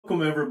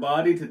Welcome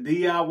everybody to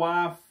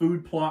DIY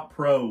Food Plot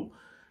Pro,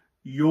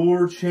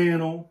 your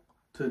channel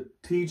to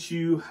teach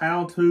you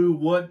how to,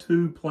 what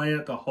to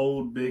plant to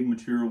hold big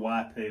mature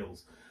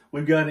whitetails.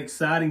 We've got an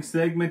exciting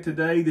segment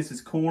today. This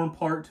is corn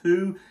part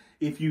 2.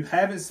 If you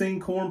haven't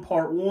seen corn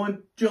part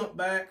 1, jump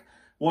back,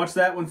 watch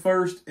that one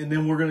first, and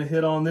then we're going to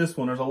hit on this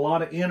one. There's a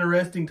lot of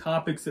interesting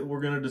topics that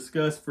we're going to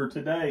discuss for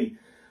today.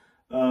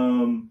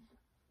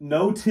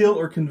 No-till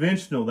or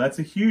conventional, that's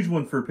a huge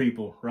one for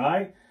people,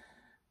 right?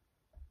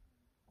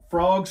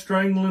 Frog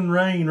strangling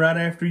rain right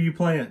after you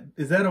plant.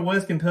 Is that a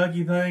West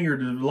Kentucky thing, or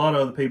do a lot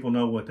of other people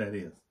know what that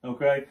is?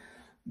 Okay,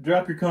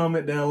 drop your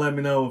comment down. Let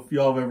me know if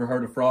y'all have ever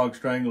heard of frog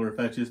strangle, or if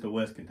that's just a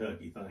West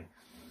Kentucky thing.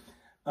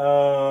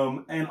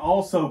 And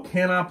also,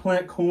 can I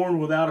plant corn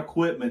without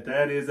equipment?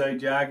 That is a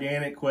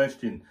gigantic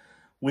question.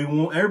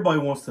 Everybody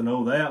wants to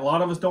know that. A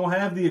lot of us don't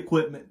have the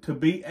equipment to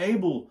be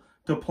able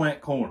to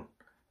plant corn.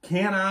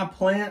 Can I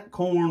plant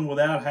corn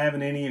without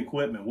having any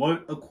equipment?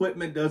 What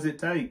equipment does it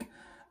take?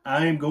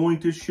 I am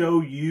going to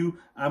show you.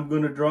 I'm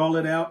going to draw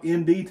it out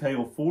in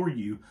detail for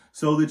you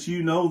so that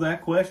you know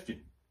that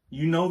question.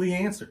 You know the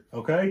answer,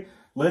 okay?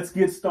 Let's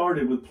get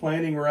started with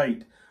planting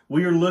rate.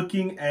 We are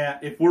looking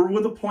at, if we're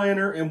with a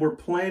planter and we're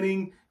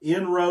planting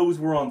in rows,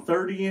 we're on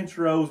 30-inch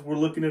rows, we're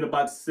looking at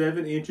about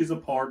 7 inches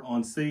apart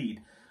on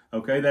seed.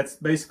 Okay, that's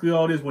basically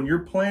all it is. When you're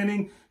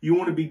planting, you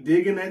want to be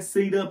digging that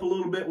seed up a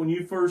little bit when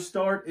you first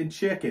start and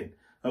checking.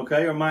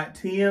 Okay, or might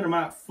 10, or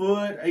might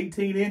foot,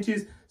 18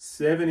 inches,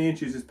 7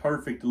 inches is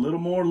perfect. A little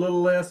more, a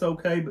little less,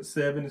 okay, but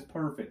 7 is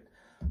perfect.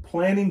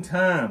 Planting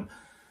time.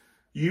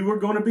 You are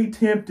going to be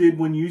tempted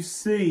when you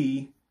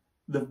see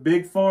the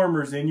big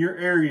farmers in your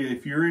area.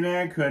 If you're in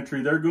ag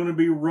country, they're going to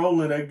be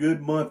rolling a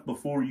good month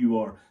before you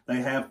are.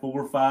 They have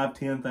 4, 5,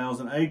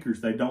 10,000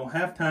 acres. They don't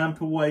have time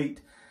to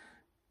wait.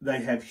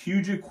 They have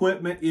huge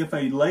equipment. If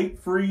a late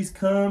freeze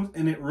comes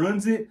and it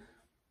runs it,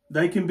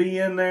 they can be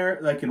in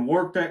there, they can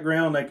work that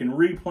ground, they can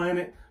replant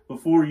it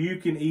before you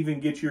can even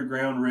get your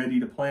ground ready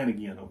to plant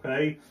again,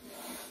 okay?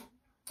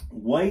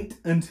 Wait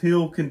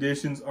until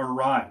conditions are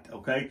right,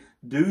 okay?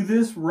 Do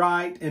this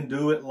right and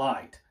do it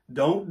light.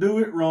 Don't do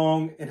it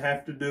wrong and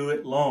have to do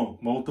it long,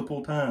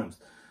 multiple times.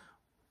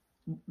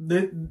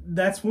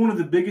 That's one of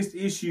the biggest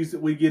issues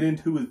that we get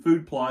into with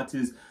food plots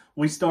is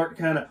we start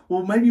kind of,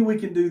 well, maybe we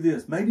can do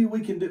this. Maybe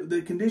we can do,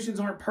 the conditions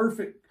aren't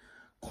perfect.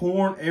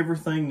 Corn,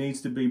 everything needs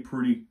to be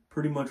pretty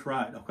much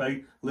right,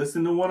 okay?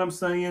 Listen to what I'm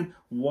saying.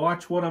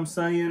 Watch what I'm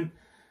saying.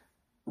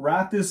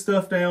 Write this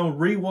stuff down.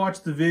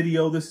 Rewatch the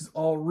video. This is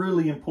all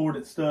really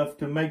important stuff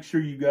to make sure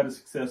you've got a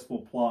successful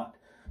plot.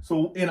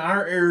 So in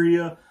our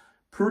area,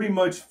 pretty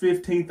much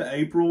 15th of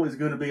April is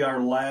going to be our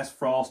last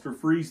frost or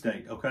freeze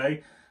date,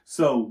 okay?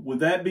 So with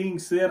that being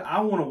said,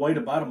 I want to wait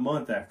about a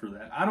month after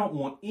that. I don't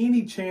want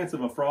any chance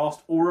of a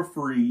frost or a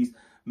freeze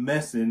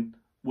messing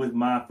with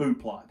my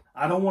food plot.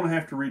 I don't want to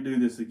have to redo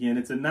this again.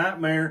 It's a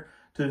nightmare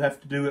to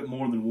have to do it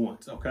more than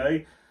once,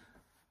 okay?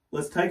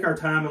 Let's take our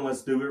time and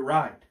let's do it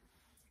right.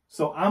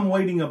 So I'm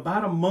waiting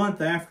about a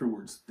month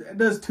afterwards. That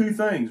does two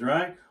things,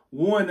 right?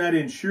 One, that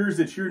ensures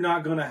that you're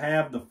not going to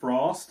have the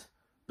frost,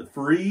 the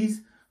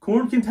freeze.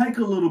 Corn can take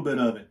a little bit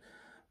of it.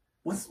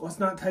 Let's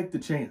not take the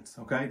chance,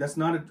 okay? That's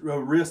not a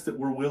risk that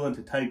we're willing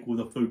to take with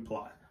a food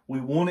plot. We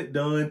want it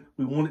done.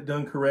 We want it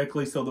done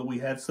correctly so that we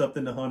have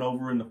something to hunt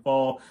over in the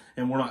fall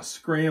and we're not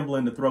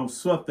scrambling to throw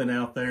something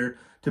out there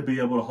to be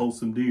able to hold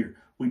some deer.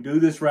 We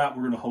do this right,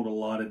 we're going to hold a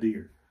lot of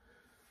deer.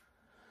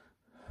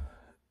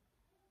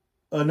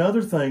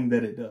 Another thing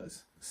that it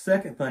does,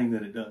 second thing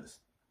that it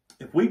does,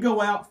 if we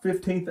go out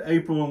 15th of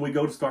April and we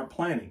go to start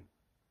planting,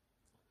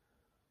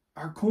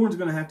 our corn's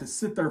going to have to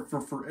sit there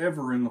for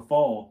forever in the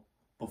fall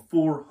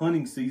before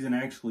hunting season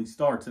actually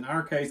starts. In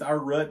our case, our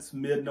rut's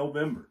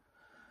mid-November.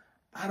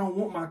 I don't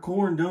want my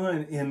corn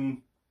done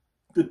in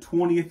the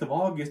 20th of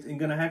August and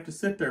going to have to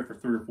sit there for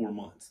 3 or 4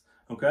 months,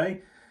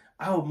 okay?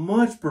 I would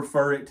much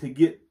prefer it to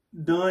get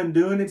done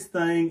doing its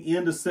thing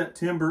into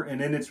September and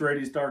then it's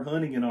ready to start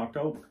hunting in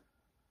October.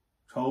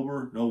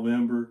 October,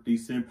 November,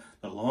 December.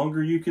 The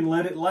longer you can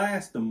let it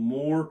last, the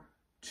more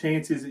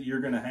chances that you're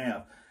going to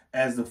have.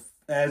 As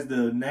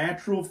the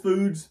natural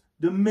foods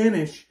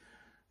diminish,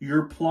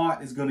 your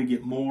plot is going to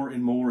get more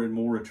and more and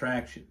more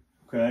attraction,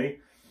 okay?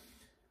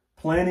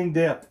 Planting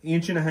depth, 1.5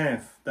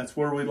 inches. That's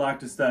where we'd like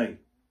to stay.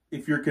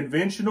 If you're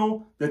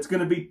conventional, that's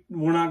going to be,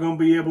 we're not going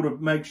to be able to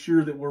make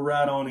sure that we're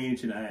right on 1.5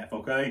 inches,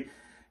 okay?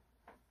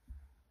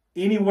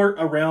 Anywhere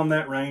around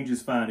that range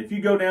is fine. If you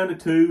go down to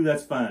 2,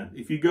 that's fine.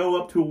 If you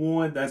go up to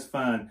 1, that's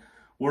fine.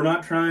 We're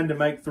not trying to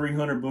make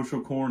 300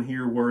 bushel corn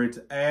here where it's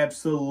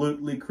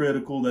absolutely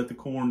critical that the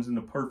corn's in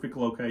the perfect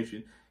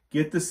location.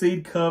 Get the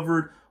seed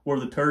covered where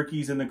the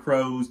turkeys and the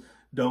crows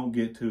don't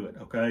get to it,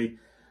 okay?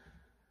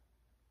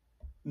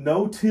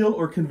 No-till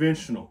or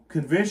conventional.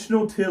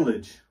 Conventional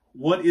tillage,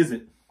 what is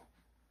it?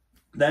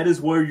 That is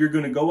where you're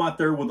going to go out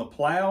there with a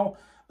plow,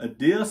 a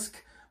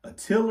disc, a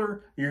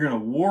tiller. You're going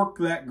to work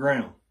that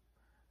ground.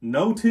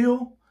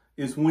 No-till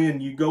is when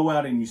you go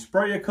out and you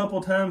spray a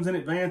couple times in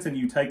advance and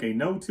you take a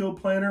no-till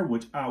planter,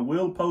 which I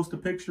will post a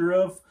picture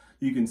of,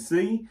 you can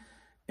see,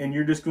 and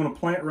you're just going to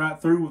plant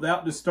right through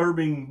without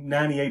disturbing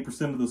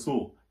 98% of the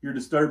soil. You're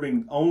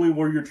disturbing only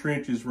where your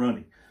trench is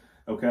running,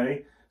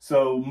 okay?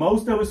 So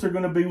most of us are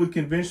going to be with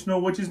conventional,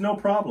 which is no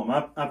problem.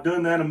 I've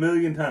done that a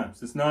million times.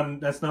 That's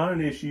not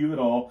an issue at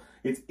all.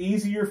 It's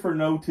easier for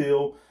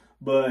no-till,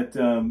 but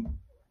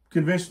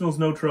conventional is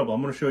no trouble.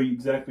 I'm going to show you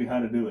exactly how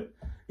to do it.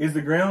 Is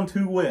the ground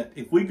too wet?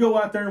 If we go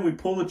out there and we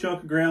pull a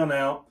chunk of ground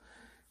out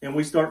and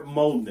we start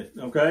molding it,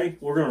 okay,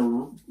 we're going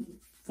to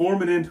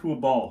form it into a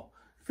ball.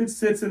 If it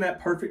sits in that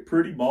perfect,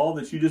 pretty ball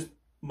that you just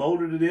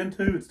molded it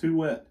into, it's too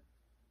wet.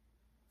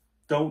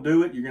 Don't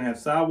do it. You're going to have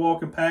sidewall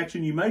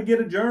compaction. You may get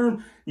a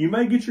germ. You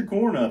may get your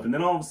corn up, and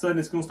then all of a sudden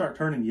it's going to start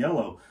turning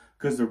yellow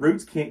because the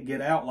roots can't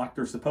get out like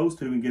they're supposed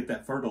to and get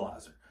that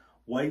fertilizer.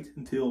 Wait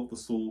until the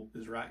soil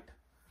is right.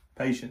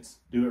 Patience.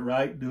 Do it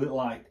right. Do it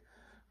light.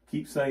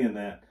 Keep saying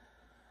that.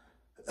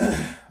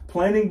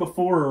 Planting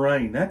before a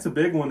rain. That's a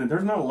big one that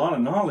there's not a lot of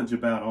knowledge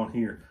about on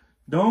here.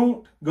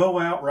 Don't go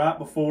out right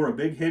before a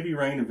big heavy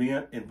rain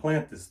event and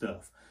plant this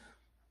stuff.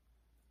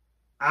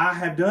 I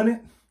have done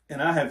it,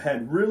 and I have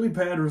had really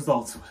bad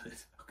results with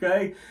it,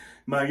 okay?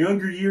 My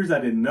younger years, I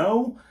didn't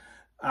know.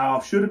 I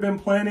should have been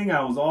planting.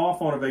 I was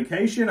off on a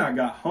vacation. I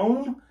got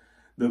home.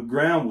 The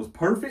ground was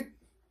perfect.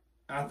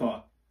 I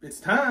thought, it's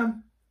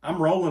time.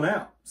 I'm rolling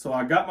out. So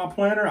I got my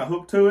planter. I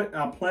hooked to it.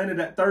 I planted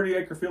that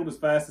 30-acre field as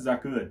fast as I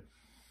could.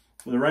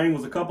 The rain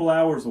was a couple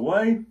hours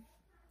away.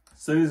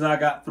 As soon as I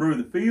got through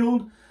the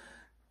field,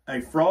 a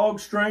frog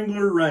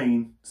strangler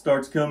rain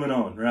starts coming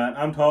on, right?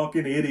 I'm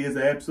talking, it is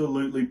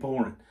absolutely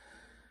pouring.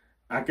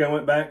 I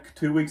went back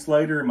 2 weeks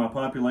later and my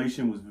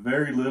population was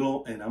very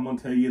little, and I'm going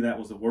to tell you that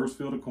was the worst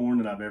field of corn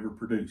that I've ever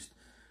produced.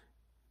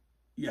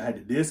 You had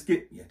to disc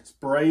it, you had to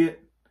spray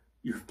it.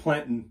 You're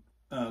planting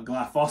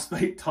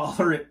glyphosate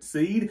tolerant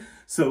seed,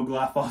 so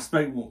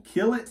glyphosate won't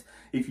kill it.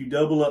 If you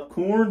double up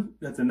corn,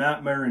 that's a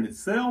nightmare in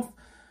itself.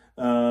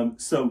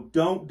 So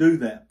don't do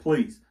that,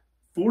 please.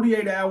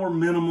 48-hour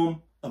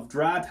minimum of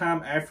dry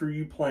time after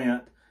you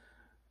plant,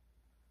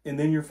 and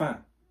then you're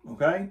fine,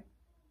 okay?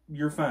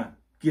 You're fine.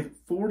 Give it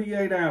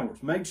 48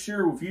 hours. Make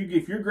sure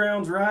if your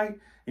ground's right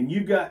and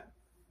you've got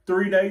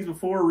 3 days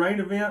before a rain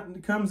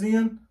event comes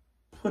in,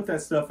 put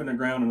that stuff in the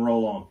ground and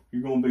roll on.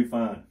 You're going to be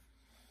fine.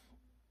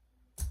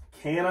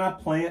 Can I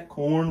plant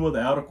corn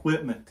without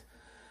equipment?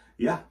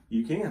 Yeah,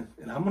 you can,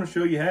 and I'm going to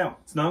show you how.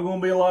 It's not going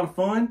to be a lot of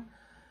fun,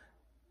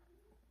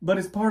 but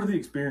it's part of the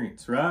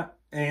experience, right?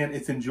 And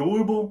it's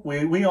enjoyable.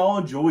 We all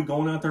enjoy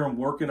going out there and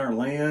working our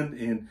land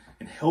and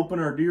helping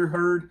our deer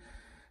herd.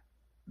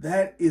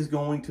 That is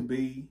going to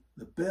be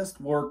the best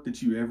work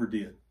that you ever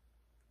did.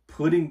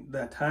 Putting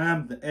that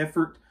time, the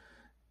effort,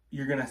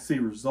 you're going to see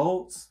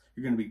results.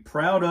 You're going to be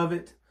proud of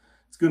it.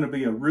 It's going to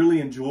be a really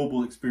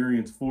enjoyable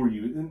experience for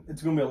you. And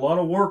it's going to be a lot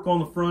of work on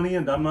the front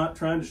end. I'm not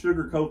trying to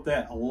sugarcoat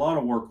that. A lot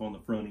of work on the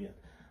front end.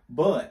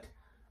 But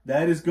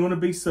that is going to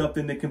be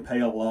something that can pay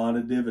a lot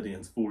of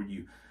dividends for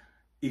you.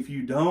 If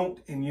you don't,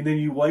 and then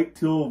you wait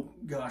till,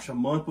 gosh, a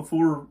month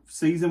before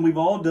season, we've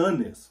all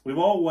done this. We've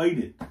all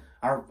waited.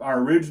 Our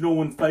original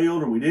one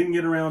failed, or we didn't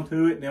get around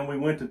to it, and then we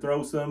went to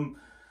throw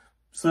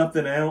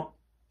something out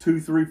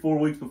 2, 3, 4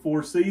 weeks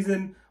before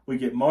season. We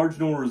get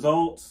marginal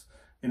results,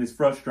 and it's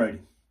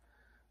frustrating.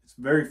 It's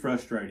very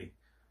frustrating.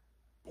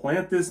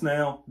 Plant this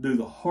now. Do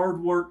the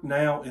hard work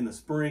now in the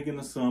spring and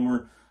the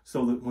summer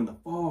so that when the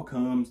fall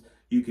comes,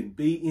 you can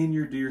be in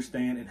your deer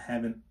stand and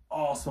having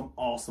awesome,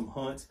 awesome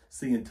hunts,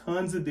 seeing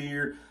tons of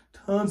deer,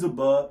 tons of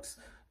bucks,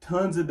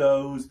 tons of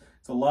does.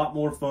 It's a lot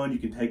more fun. You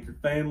can take your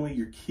family,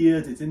 your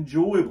kids. It's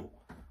enjoyable.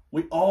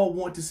 We all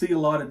want to see a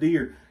lot of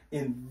deer,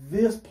 and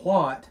this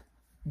plot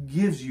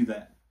gives you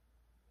that.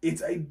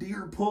 It's a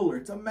deer puller.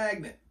 It's a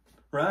magnet,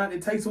 right?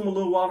 It takes them a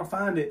little while to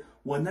find it.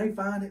 When they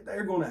find it,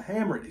 they're going to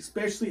hammer it,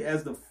 especially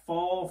as the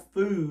fall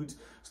foods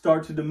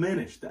start to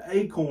diminish. The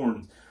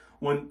acorns,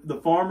 when the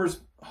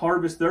farmers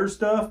harvest their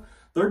stuff,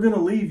 they're going to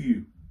leave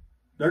you.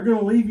 They're going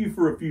to leave you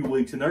for a few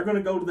weeks, and they're going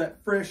to go to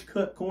that fresh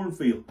cut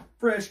cornfield,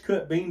 fresh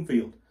cut bean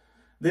field.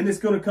 Then it's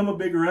going to come a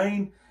big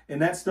rain,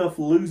 and that stuff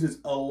loses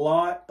a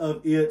lot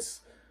of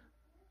its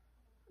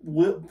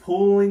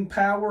pulling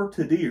power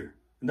to deer.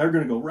 And they're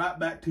going to go right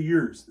back to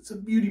yours. It's a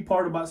beauty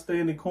part about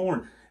standing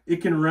corn. It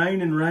can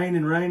rain and rain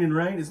and rain and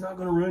rain. It's not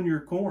going to ruin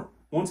your corn.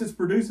 Once it's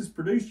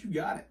produced, you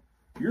got it.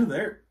 You're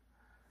there.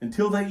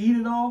 Until they eat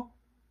it all,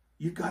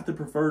 you've got the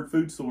preferred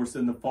food source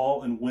in the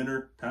fall and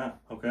winter time,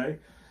 okay?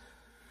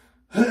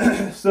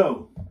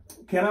 So,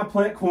 can I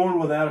plant corn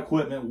without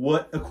equipment?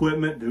 What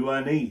equipment do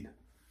I need?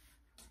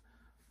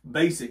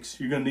 Basics.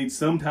 You're going to need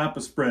some type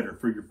of spreader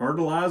for your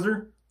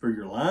fertilizer, for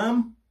your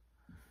lime,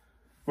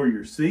 for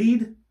your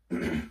seed.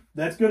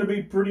 That's going to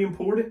be pretty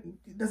important.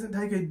 It doesn't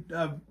take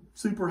a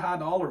super high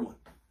dollar one.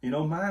 You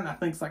know, mine I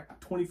think it's like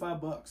 25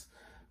 bucks.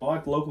 Buy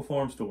at the local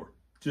farm store.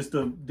 Just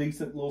a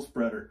decent little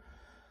spreader.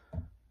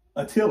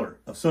 A tiller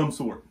of some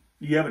sort.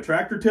 You have a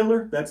tractor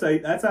tiller, that's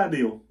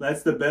ideal.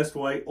 That's the best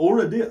way. Or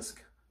a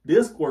disc.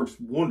 Disc works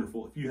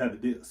wonderful if you have a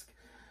disc.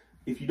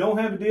 If you don't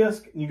have a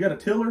disc and you got a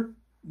tiller,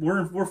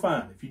 we're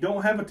fine. If you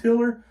don't have a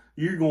tiller,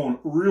 you're going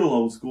real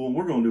old school, and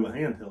we're going to do a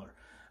hand tiller.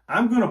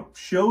 I'm going to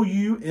show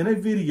you in a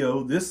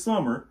video this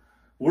summer.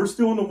 We're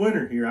still in the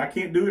winter here. I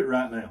can't do it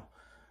right now.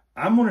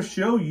 I'm going to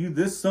show you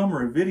this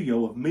summer a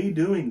video of me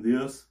doing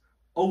this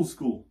old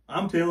school.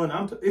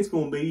 It's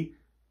going to be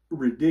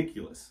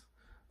ridiculous.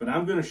 But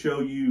I'm going to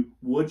show you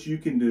what you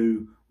can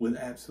do with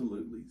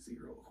absolutely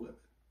zero equipment.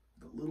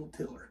 The little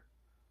tiller.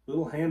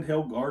 Little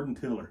handheld garden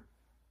tiller.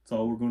 That's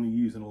all we're going to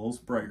use in a little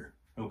sprayer.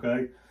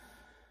 Okay?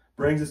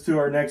 Brings us to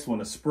our next one,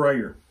 a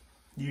sprayer.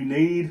 You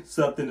need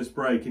something to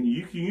spray.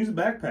 You can use a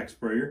backpack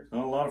sprayer. It's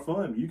not a lot of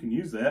fun, but you can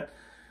use that.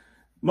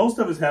 Most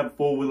of us have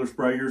four-wheeler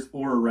sprayers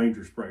or a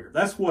Ranger sprayer.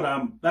 That's what I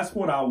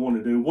want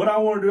to do. What I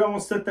want to do, I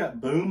want to set that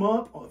boom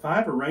up. If I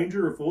have a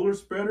Ranger or fuller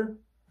spreader,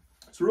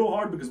 it's real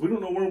hard because we don't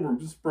know where we're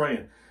just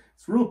spraying.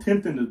 It's real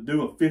tempting to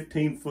do a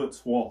 15-foot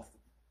swath,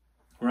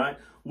 right?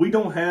 We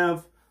don't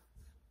have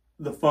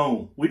the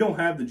phone. We don't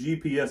have the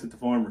GPS that the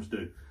farmers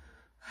do.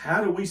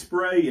 How do we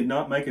spray and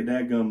not make a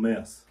dadgum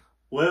mess?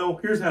 Well,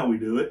 here's how we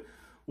do it.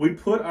 We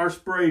put our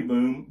spray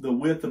boom the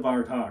width of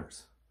our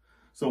tires.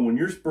 So when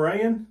you're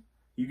spraying,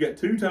 you got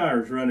two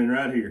tires running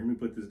right here. Let me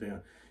put this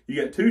down.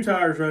 You got two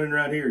tires running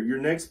right here. Your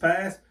next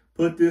pass,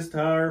 put this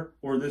tire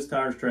where this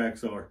tire's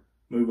tracks are.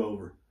 Move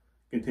over.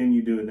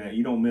 Continue doing that.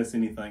 You don't miss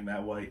anything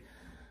that way.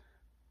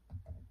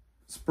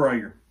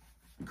 Sprayer,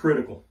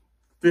 critical.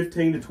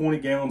 15 to 20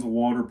 gallons of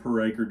water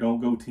per acre.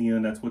 Don't go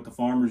 10. That's what the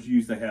farmers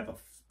use. They have a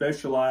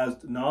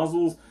specialized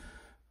nozzles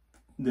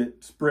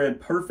that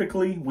spread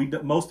perfectly.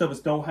 Most of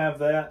us don't have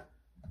that.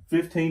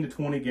 15 to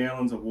 20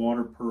 gallons of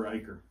water per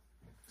acre.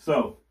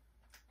 So,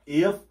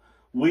 if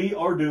we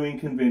are doing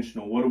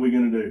conventional, what are we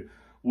going to do?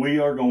 We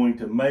are going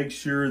to make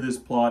sure this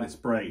plot is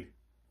sprayed.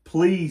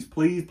 Please,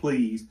 please,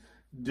 please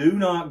do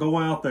not go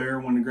out there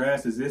when the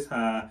grass is this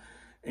high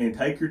and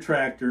take your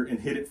tractor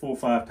and hit it 4 or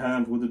 5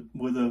 times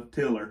with a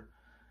tiller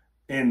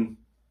and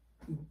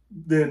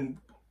then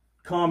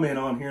comment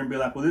on here and be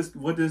like, well,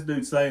 what this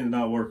dude's saying is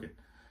not working.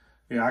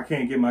 Yeah, I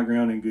can't get my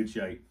ground in good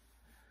shape.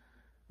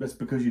 That's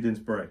because you didn't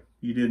spray.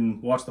 You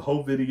didn't watch the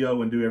whole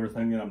video and do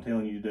everything that I'm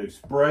telling you to do.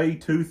 Spray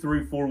 2,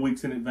 3, 4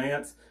 weeks in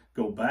advance.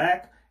 Go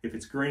back. If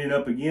it's greening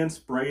up again,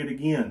 spray it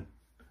again.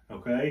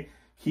 Okay?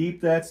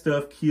 Keep that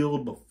stuff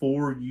killed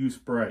before you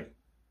spray.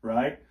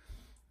 Right?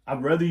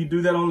 I'd rather you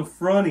do that on the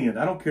front end.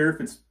 I don't care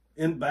if it's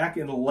back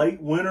in the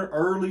late winter,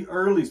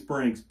 early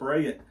spring.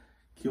 Spray it.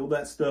 Kill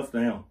that stuff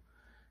down.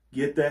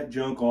 Get that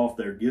junk off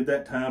there. Give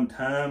that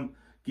time.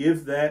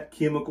 Give that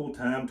chemical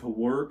time to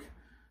work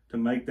to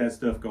make that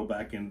stuff go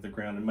back into the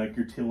ground and make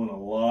your tilling a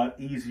lot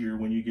easier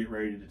when you get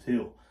ready to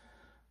till.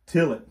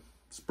 Till it.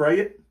 Spray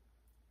it.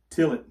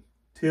 Till it.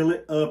 Till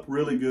it up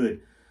really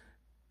good.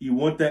 You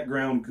want that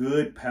ground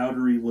good,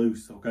 powdery,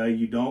 loose, okay?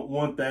 You don't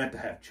want that to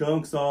have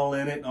chunks all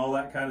in it and all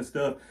that kind of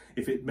stuff.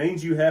 If it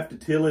means you have to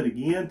till it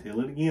again, till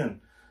it again.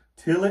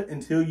 Till it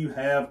until you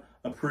have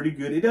a pretty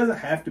good, it doesn't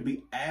have to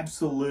be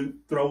absolute,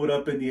 throw it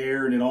up in the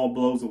air and it all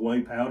blows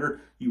away powder.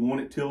 You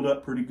want it tilled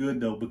up pretty good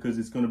though, because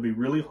it's going to be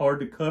really hard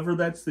to cover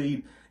that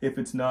seed if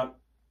it's not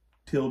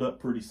tilled up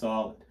pretty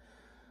solid.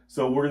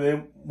 So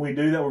we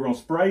do that, we're going to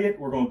spray it,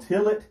 we're going to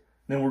till it,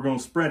 then we're going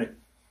to spread it.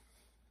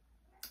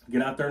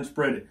 Get out there and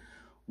spread it.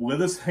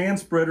 With a hand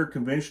spreader,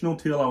 conventional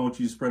till, I want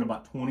you to spread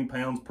about 20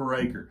 pounds per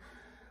acre.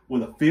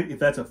 If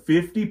that's a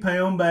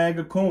 50-pound bag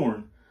of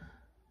corn,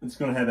 it's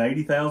going to have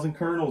 80,000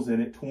 kernels in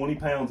it. 20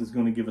 pounds is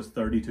going to give us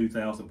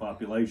 32,000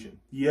 population.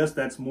 Yes,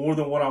 that's more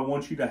than what I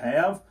want you to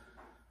have.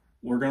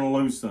 We're going to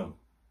lose some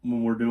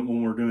when we're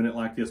doing it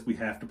like this. We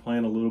have to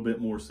plant a little bit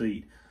more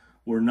seed.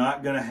 We're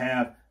not going to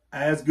have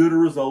as good a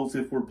results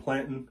if we're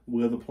planting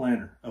with a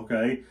planter,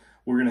 okay?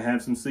 We're going to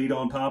have some seed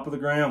on top of the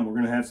ground. We're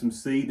going to have some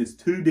seed that's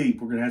too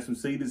deep. We're going to have some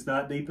seed that's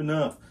not deep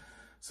enough.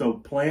 So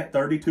plant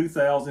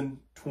 32,000,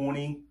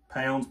 20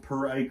 pounds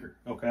per acre,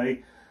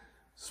 okay?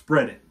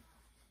 Spread it.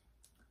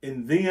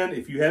 And then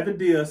if you have a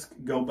disc,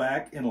 go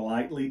back and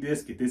lightly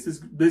disc it.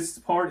 This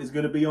part is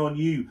going to be on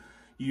you.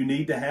 You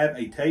need to have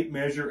a tape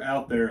measure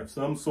out there of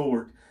some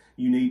sort.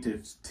 You need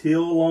to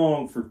till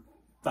along for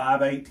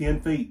 5, 8,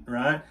 10 feet,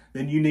 right?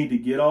 Then you need to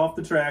get off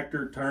the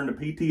tractor, turn the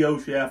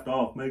PTO shaft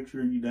off. Make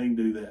sure you dang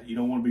do that. You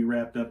don't want to be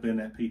wrapped up in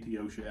that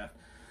PTO shaft.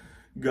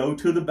 Go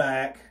to the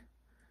back,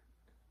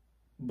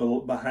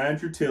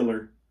 behind your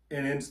tiller,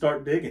 and then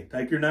start digging.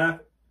 Take your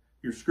knife,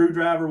 your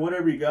screwdriver,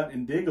 whatever you got,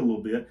 and dig a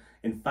little bit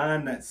and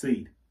find that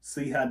seed.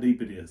 See how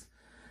deep it is.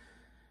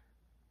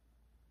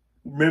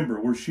 Remember,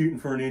 we're shooting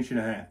for 1.5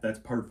 inches. That's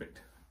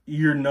perfect.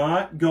 You're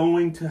not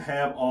going to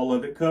have all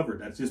of it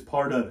covered. That's just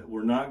part of it.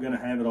 We're not going to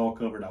have it all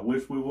covered. I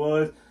wish we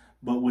was,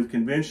 but with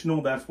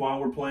conventional, that's why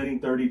we're planting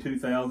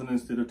 32,000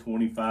 instead of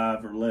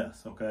 25 or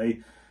less, okay?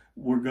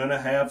 We're going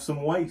to have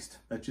some waste.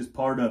 That's just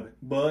part of it,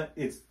 but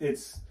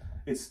it's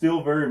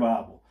still very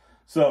viable.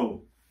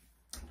 So,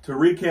 to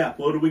recap,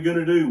 what are we going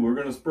to do? We're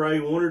going to spray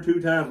 1 or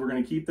 2 times. We're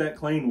going to keep that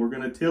clean. We're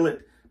going to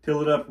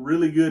till it up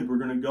really good. We're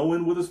going to go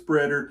in with a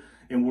spreader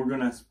and we're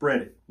going to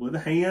spread it with a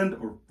hand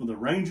or with a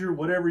Ranger,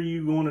 whatever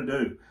you want to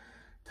do.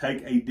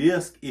 Take a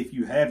disc if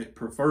you have it,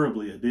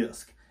 preferably a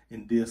disc,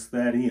 and disc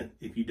that in.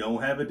 If you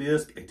don't have a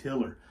disc, a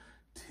tiller.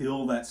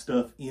 till that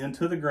stuff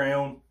into the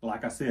ground.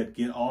 Like I said,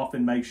 get off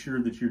and make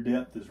sure that your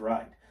depth is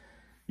right.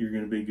 You're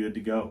going to be good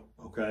to go,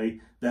 okay?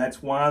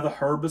 That's why the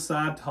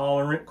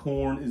herbicide-tolerant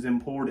corn is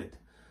important,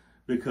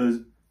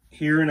 because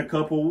here in a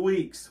couple of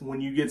weeks,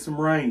 when you get some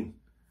rain,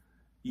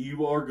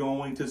 you are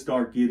going to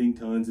start getting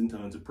tons and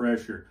tons of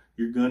pressure.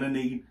 You're going to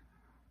need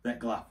that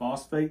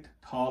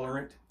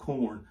glyphosate-tolerant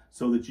corn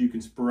so that you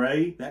can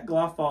spray that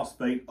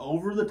glyphosate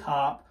over the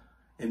top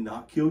and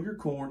not kill your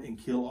corn and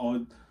kill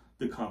all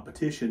the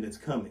competition that's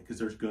coming, because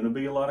there's going to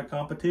be a lot of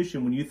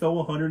competition. When you throw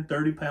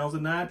 130 pounds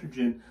of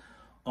nitrogen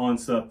on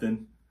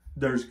something,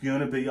 there's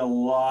going to be a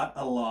lot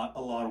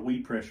of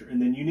weed pressure.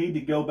 And then you need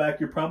to go back.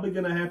 You're probably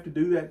going to have to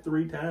do that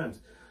 3 times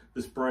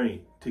the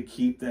spraying to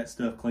keep that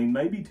stuff clean,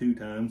 maybe 2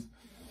 times.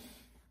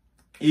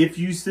 If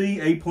you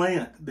see a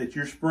plant that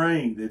you're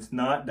spraying that's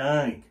not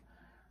dying,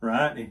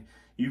 right, and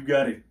you've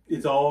got it,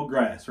 it's all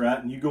grass,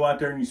 right, and you go out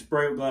there and you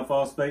spray it with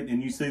glyphosate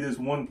and you see this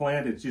one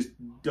plant that's just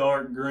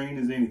dark green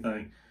as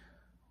anything,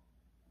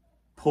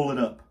 pull it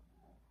up.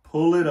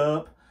 Pull it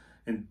up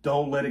and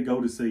don't let it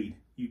go to seed.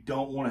 You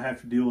don't want to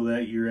have to deal with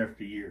that year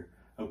after year,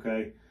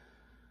 okay?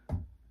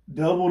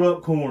 Doubled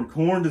up corn.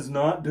 Corn does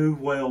not do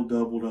well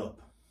doubled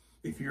up.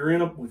 If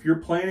you're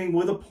planting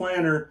with a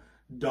planter,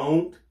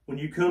 don't, when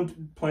you come to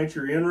plant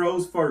your in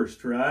rows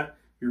first, right?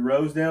 Your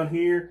rows down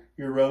here,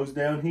 your rows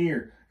down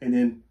here, and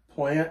then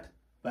plant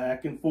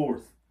back and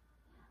forth.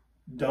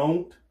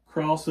 Don't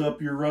cross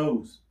up your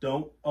rows.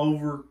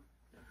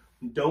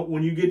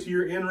 When you get to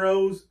your in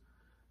rows,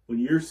 when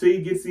your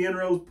seed gets the in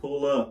rows,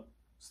 pull up.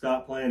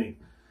 Stop planting.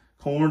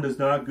 Corn does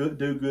not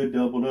do good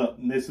doubled up.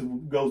 And this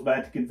goes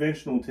back to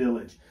conventional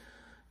tillage.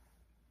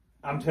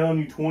 I'm telling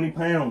you, 20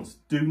 pounds.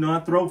 Do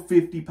not throw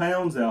 50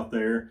 pounds out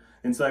there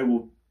and say,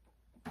 well,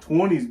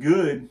 20 is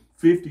good,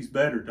 50 is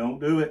better. Don't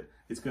do it.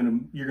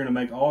 You're gonna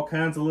make all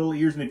kinds of little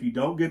ears, and if you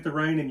don't get the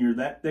rain and you're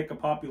that thick a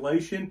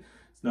population,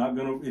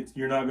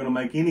 you're not gonna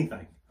make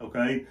anything.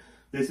 Okay,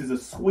 this is a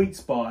sweet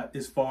spot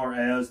as far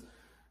as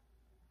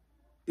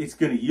it's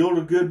gonna yield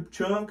a good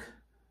chunk.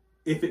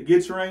 If it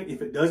gets rain,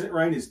 if it doesn't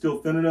rain, it's still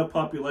thin enough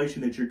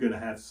population that you're gonna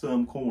have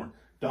some corn.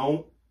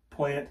 Don't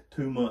plant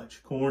too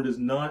much. Corn does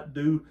not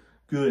do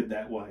good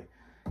that way.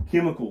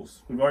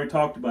 Chemicals, we've already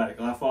talked about it.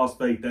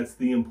 Glyphosate, that's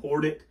the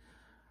important,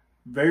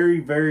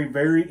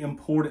 very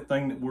important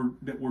thing that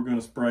we're going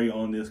to spray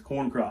on this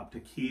corn crop to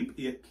keep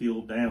it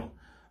killed down.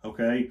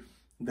 Okay,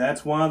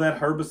 that's why that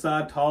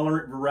herbicide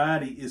tolerant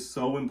variety is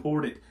so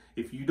important.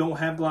 If you don't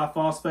have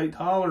glyphosate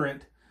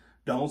tolerant,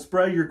 don't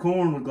spray your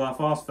corn with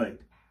glyphosate.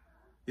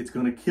 It's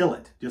going to kill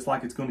it, just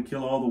like it's going to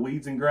kill all the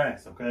weeds and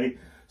grass. Okay,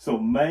 so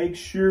make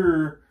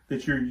sure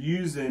that you're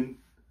using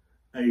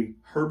a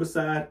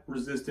herbicide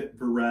resistant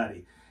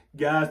variety.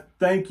 Guys,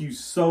 thank you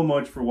so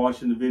much for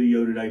watching the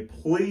video today.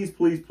 Please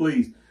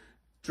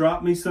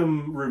drop me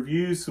some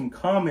reviews, some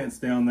comments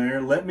down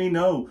there. Let me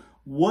know,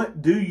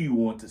 what do you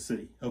want to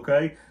see,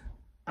 okay?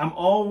 I'm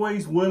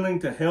always willing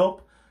to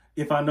help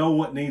if I know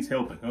what needs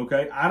helping,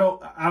 okay?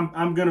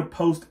 I'm going to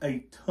post a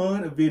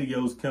ton of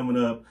videos coming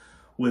up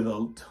with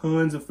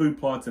tons of food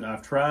plots that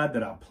I've tried,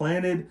 that I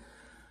planted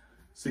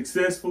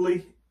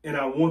successfully, and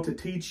I want to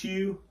teach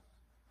you.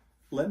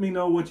 Let me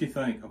know what you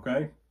think,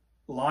 okay?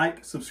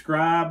 Like,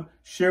 subscribe,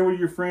 share with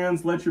your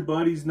friends, let your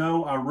buddies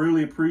know. I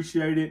really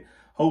appreciate it.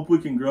 Hope we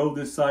can grow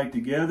this site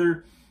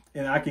together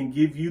and I can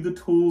give you the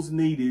tools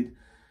needed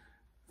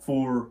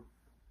to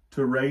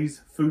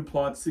raise food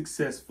plots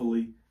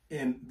successfully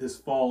and this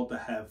fall to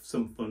have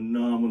some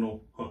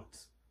phenomenal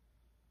hunts.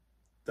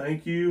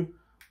 Thank you.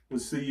 We'll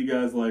see you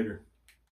guys later.